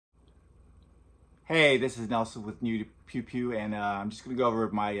Hey, this is Nelson with New to Pew Pew, and I'm just going to go over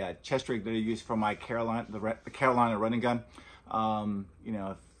my chest rig that I use for my the Carolina running gun. You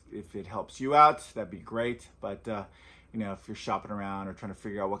know, if it helps you out, that'd be great. But you know, if you're shopping around or trying to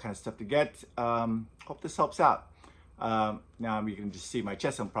figure out what kind of stuff to get, hope this helps out. Now you can just see my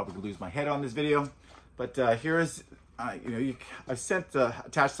chest. I'm probably gonna lose my head on this video, but here is I've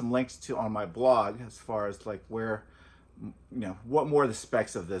attached some links on my blog as far as like where, what more the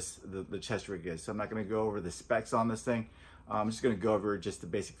specs of the chest rig is. So I'm not going to go over the specs on this thing. I'm just going to go over just the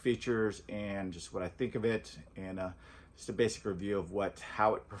basic features and just what I think of it, and just a basic review of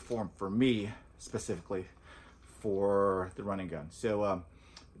how it performed for me specifically for the running gun. So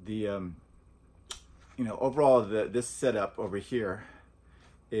overall this setup over here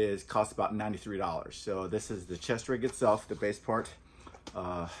costs about $93. So this is the chest rig itself, the base part,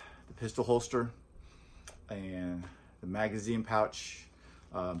 the pistol holster, and the magazine pouch,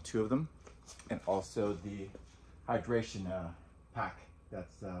 2 of them, and also the hydration pack.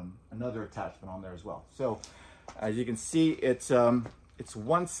 That's another attachment on there as well. So as you can see, it's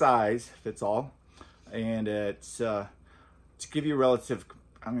one size fits all, and it's to give you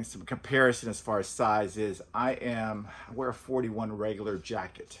some comparison as far as size is, I wear a 41 regular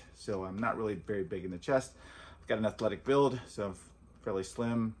jacket, so I'm not really very big in the chest. I've got an athletic build, so I'm fairly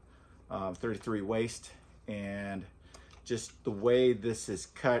slim, 33 waist, and just the way this is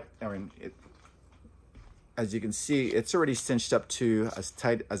cut, as you can see, it's already cinched up to as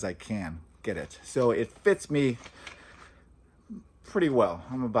tight as I can get it. So it fits me pretty well.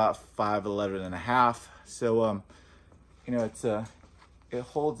 I'm about 5'11 and a half. So, it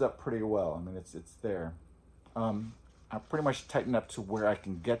holds up pretty well. It's there. I pretty much tightened up to where I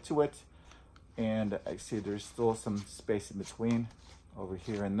can get to it. And I see there's still some space in between over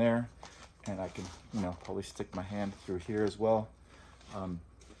here and there. And I can, probably stick my hand through here as well.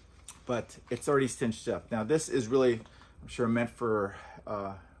 But it's already cinched up. Now this is really, I'm sure, meant for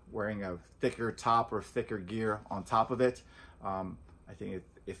wearing a thicker top or thicker gear on top of it. I think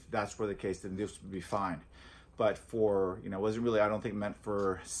if that's the case, then this would be fine. But for, wasn't really, I don't think, meant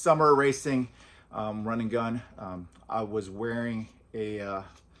for summer racing running gun. I was wearing a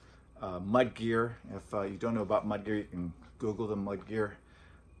mud gear. If you don't know about mud gear, you can Google the mud gear.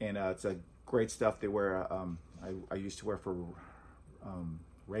 And it's a great stuff they wear. I used to wear for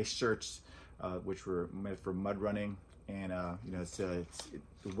race shirts, which were meant for mud running, and they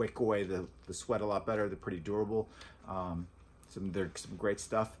wick away the sweat a lot better. They're pretty durable. They're some great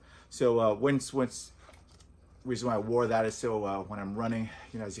stuff. So reason why I wore that is so when I'm running,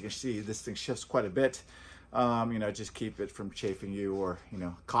 as you can see, this thing shifts quite a bit. Just keep it from chafing you, or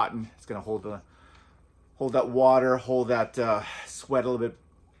cotton. It's gonna hold that water, hold that sweat a little bit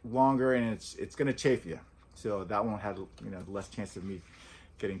longer, and it's going to chafe you. So that one had less chance of me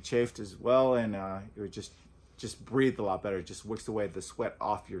getting chafed as well, and it would just breathe a lot better. It just wicks away the sweat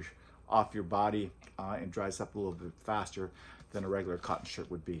off your body and dries up a little bit faster than a regular cotton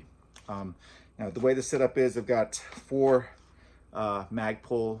shirt would be. Now the way the setup is, I've got 4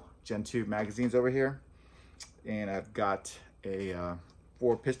 Magpul Gen 2 magazines over here, and I've got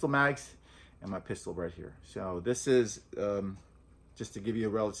 4 pistol mags and my pistol right here. So this is just to give you a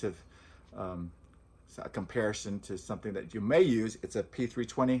relative comparison to something that you may use. It's a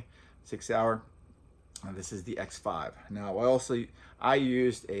P320 6-hour, and this is the X5. Now I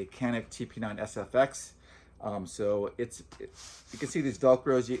used a Canik TP9 SFX. So you can see these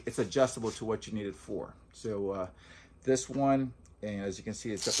Velcros. It's adjustable to what you need it for. So this one, and as you can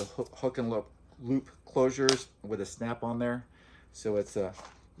see, it's got the hook and loop closures with a snap on there. So it's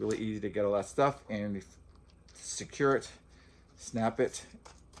really easy to get all that stuff and secure it. Snap it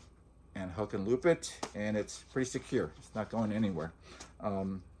and hook and loop it, and it's pretty secure. It's not going anywhere.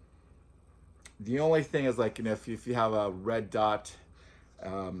 The only thing is, if you have a red dot,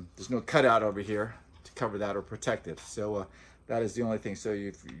 there's no cutout over here to cover that or protect it. So that is the only thing. So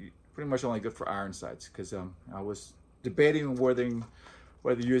you pretty much only good for iron sights, because I was debating whether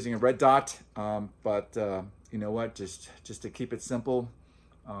using a red dot, but you know what, just to keep it simple,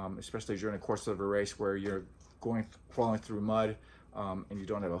 especially during the course of a race where you're crawling through mud, and you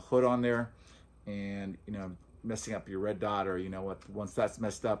don't have a hood on there, and messing up your red dot, or once that's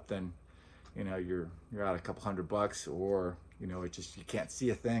messed up, then you're out a couple $100, or it just, you can't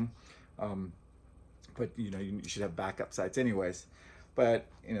see a thing. But you should have backup sights anyways. But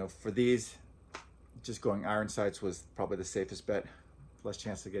for these, just going iron sights was probably the safest bet. Less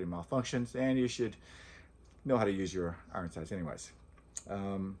chance of getting malfunctions, and you should know how to use your iron sights anyways.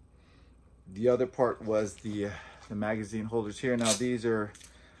 The other part was the magazine holders here. Now these are,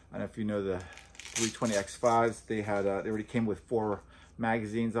 I don't know if you know the 320 X5s. They already came with 4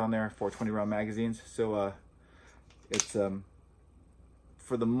 magazines on there, 420 round magazines. So it's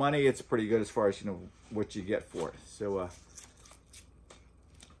for the money, it's pretty good as far as, you know, what you get for it. So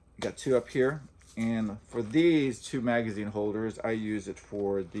you got 2 up here, and for these 2 magazine holders, I use it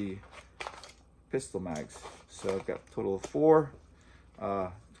for the pistol mags. So I've got a total of 4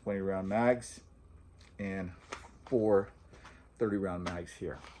 20 round mags and 4 30 round mags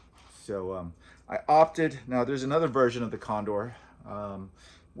here. So I opted, now there's another version of the Condor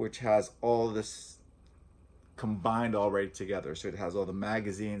which has all this combined already together. So it has all the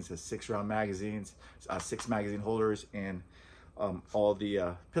magazines, the 6 round magazines, 6 magazine holders, and all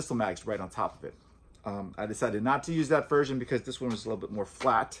the pistol mags right on top of it. I decided not to use that version because this one was a little bit more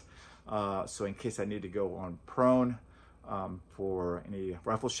flat. So in case I need to go on prone for any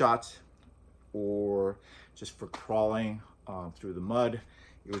rifle shots or just for crawling through the mud,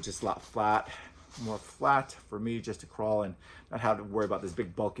 it was just a lot more flat for me just to crawl and not have to worry about this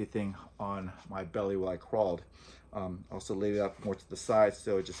big bulky thing on my belly while I crawled. Also laid it up more to the side,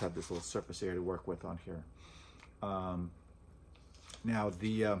 so it just had this little surface area to work with on here. Now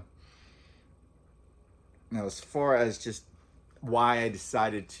as far as just why I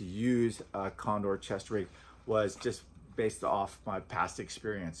decided to use a Condor chest rig was just based off my past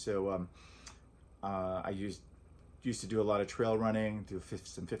experience. So I used to do a lot of trail running, do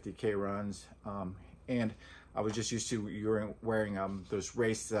some 50K runs, and I was just used to wearing those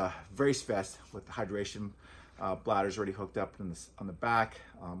race vests with the hydration bladders already hooked up on the back,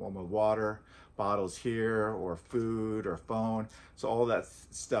 all my water bottles here, or food or phone. So all that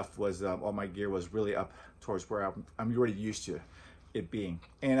stuff was, all my gear was really up towards where I'm already used to it being.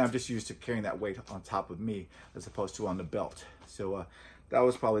 And I'm just used to carrying that weight on top of me as opposed to on the belt. So that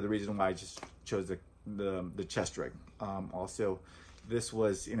was probably the reason why I just chose the chest rig. Also, this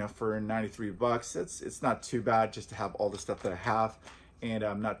was, you know, for 93 bucks, it's not too bad just to have all the stuff that I have, and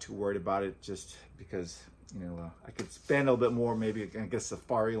I'm not too worried about it just because, you know, I could spend a little bit more, maybe I guess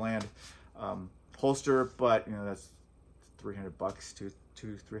Safari Land holster, but you know, that's 300 bucks,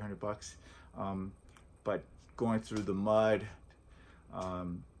 300 bucks. But going through the mud,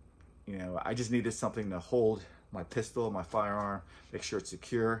 you know, I just needed something to hold my pistol, my firearm, make sure it's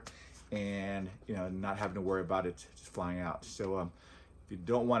secure, and, you know, not having to worry about it just flying out. So if you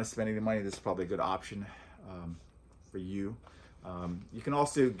don't want to spend any money, this is probably a good option for you. You can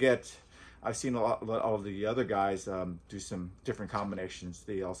also get, I've seen all of the other guys do some different combinations.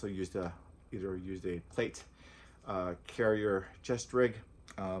 They also either used a plate carrier chest rig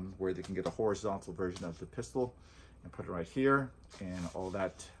where they can get a horizontal version of the pistol and put it right here, and all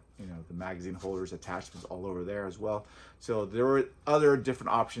that, you know, the magazine holders, attachments all over there as well. So there were other different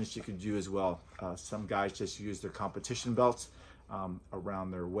options you could do as well. Some guys just use their competition belts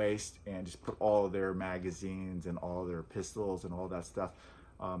around their waist and just put all of their magazines and all their pistols and all that stuff.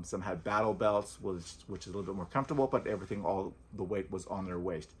 Some had battle belts, which is a little bit more comfortable, but everything, all the weight was on their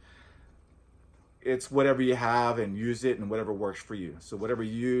waist. It's whatever you have, and use it, and whatever works for you. So whatever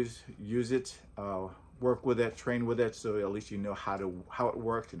you use it, work with it, train with it, so at least you know how it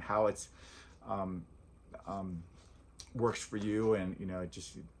works and how it's works for you, and you know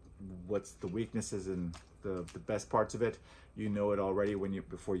just what's the weaknesses and the best parts of it. You know it already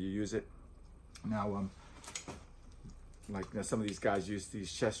before you use it. Now, like, you know, some of these guys use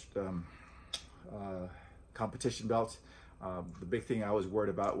these chest competition belts. The big thing I was worried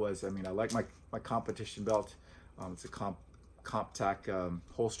about was, I mean, I like my competition belt. It's a CompTac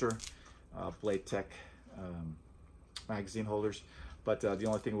holster, Blade Tech magazine holders. But the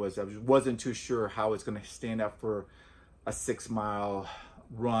only thing was I wasn't too sure how it's going to stand up for a 6-mile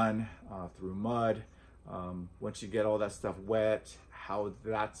run through mud. Once you get all that stuff wet, how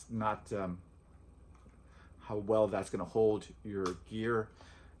that's not how well that's going to hold your gear.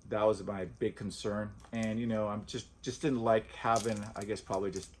 That was my big concern. And you know, I'm just didn't like having, I guess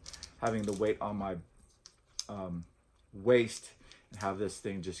probably just having the weight on my waist and have this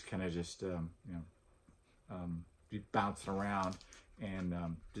thing just kind of just you know, be bouncing around, and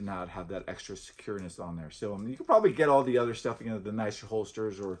did not have that extra secureness on there. So you can probably get all the other stuff, you know, the nicer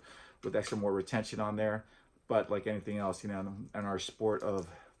holsters or with extra more retention on there. But like anything else, you know, in our sport of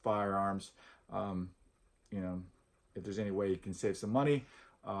firearms, you know, if there's any way you can save some money,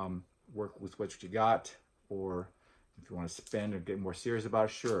 work with what you got, or if you want to spend or get more serious about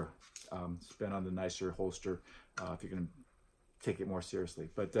it, sure, spend on the nicer holster if you're going to take it more seriously.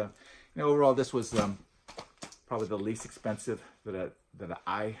 But you know, overall, this was probably the least expensive that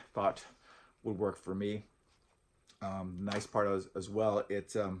I thought would work for me. Nice part as well,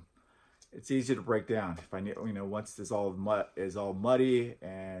 it's easy to break down. If I need, you know, once this all muddy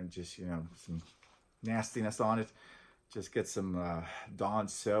and just, you know, some nastiness on it, just get some Dawn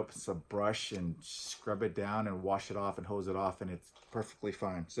soap, some brush, and scrub it down and wash it off and hose it off, and it's perfectly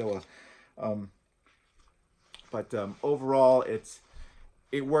fine. So, overall,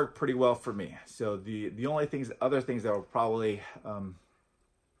 it worked pretty well for me. So the only other things that were probably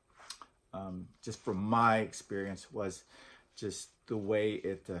just from my experience was just the way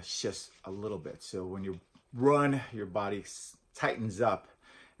it shifts a little bit. So when you run, your body tightens up,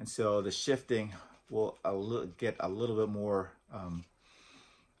 and so the shifting will get a little bit more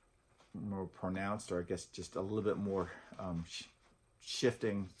more pronounced, or I guess just a little bit more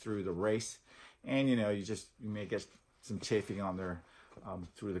shifting through the race, and you may get some chafing on there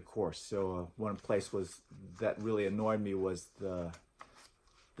through the course. So one place that really annoyed me was the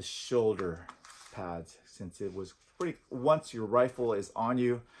shoulder pads, since it was once your rifle is on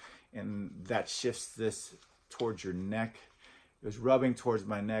you and that shifts this towards your neck. It was rubbing towards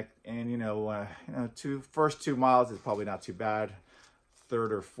my neck, and first 2 miles is probably not too bad.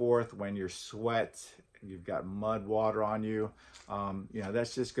 Third or fourth, when you're you've got mud, water on you,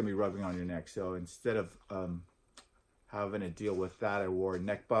 that's just gonna be rubbing on your neck. So instead of having to deal with that, I wore a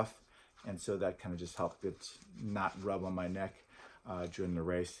neck buff, and so that kind of just helped it not rub on my neck during the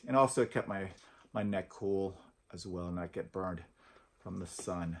race, and also kept my neck cool as well, and not get burned from the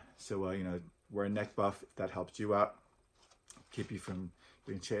sun. So wear a neck buff if that helps you out, keep you from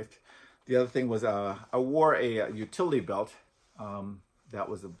being chafed. The other thing was I wore a utility belt that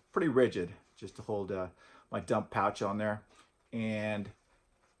was pretty rigid, just to hold my dump pouch on there. And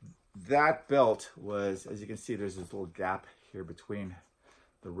that belt was, as you can see, there's this little gap here between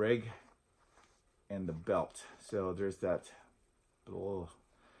the rig and the belt. So there's that little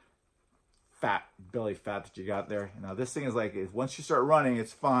belly fat that you got there. Now this thing is once you start running,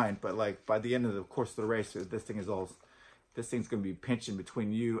 it's fine, but like by the end of the course of the race, this thing's going to be pinching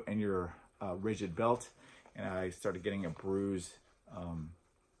between you and your rigid belt, and I started getting a bruise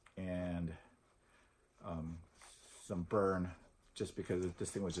and some burn, just because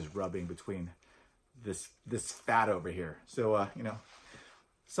this thing was just rubbing between this fat over here. So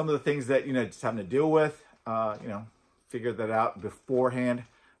some of the things that just having to deal with, figure that out beforehand.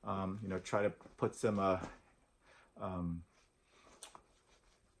 Try to put some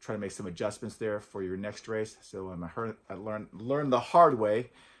try to make some adjustments there for your next race. So I learned the hard way,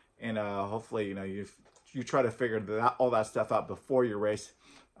 and hopefully you try to figure all that stuff out before your race,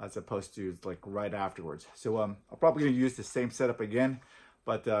 as opposed to like right afterwards. So I'm probably going to use the same setup again,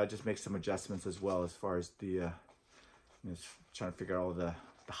 but just make some adjustments as well, as far as the trying to figure out all the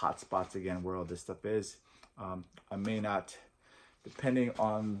hot spots again, where all this stuff is. I may not, depending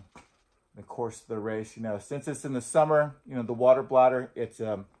on the course of the race, since it's in the summer, the water bladder, it's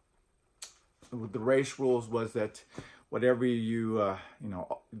the race rules was that whatever the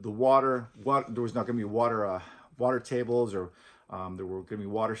water, there was not going to be water tables, or there were going to be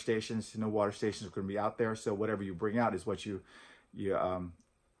water stations. No water stations are going to be out there. So whatever you bring out is what you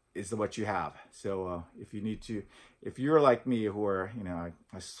have. So if you're like me, who are,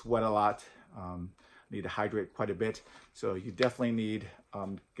 I sweat a lot, need to hydrate quite a bit. So you definitely need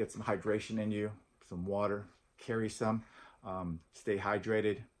get some hydration in you, some water, carry some, stay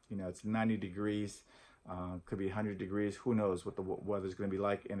hydrated. It's 90 degrees, could be 100 degrees. Who knows what the weather's going to be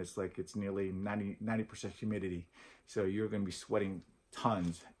like? And it's nearly 90% humidity. So you're going to be sweating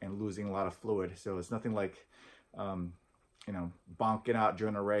tons and losing a lot of fluid. So it's nothing like, bonking out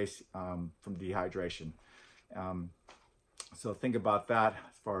during a race from dehydration. So think about that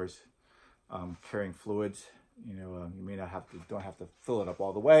as far as carrying fluids. You may not don't have to fill it up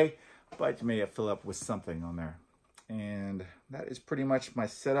all the way, but you may fill up with something on there. And that is pretty much my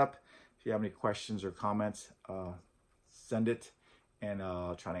setup. If you have any questions or comments, send it, and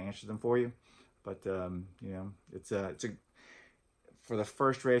I'll try to answer them for you. But it's a for the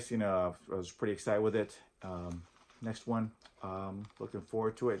first race, I was pretty excited with it. Next one, looking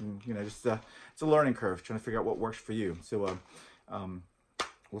forward to it, and just it's a learning curve, trying to figure out what works for you. So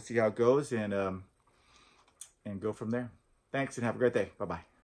we'll see how it goes, and go from there. Thanks, and have a great day. Bye-bye.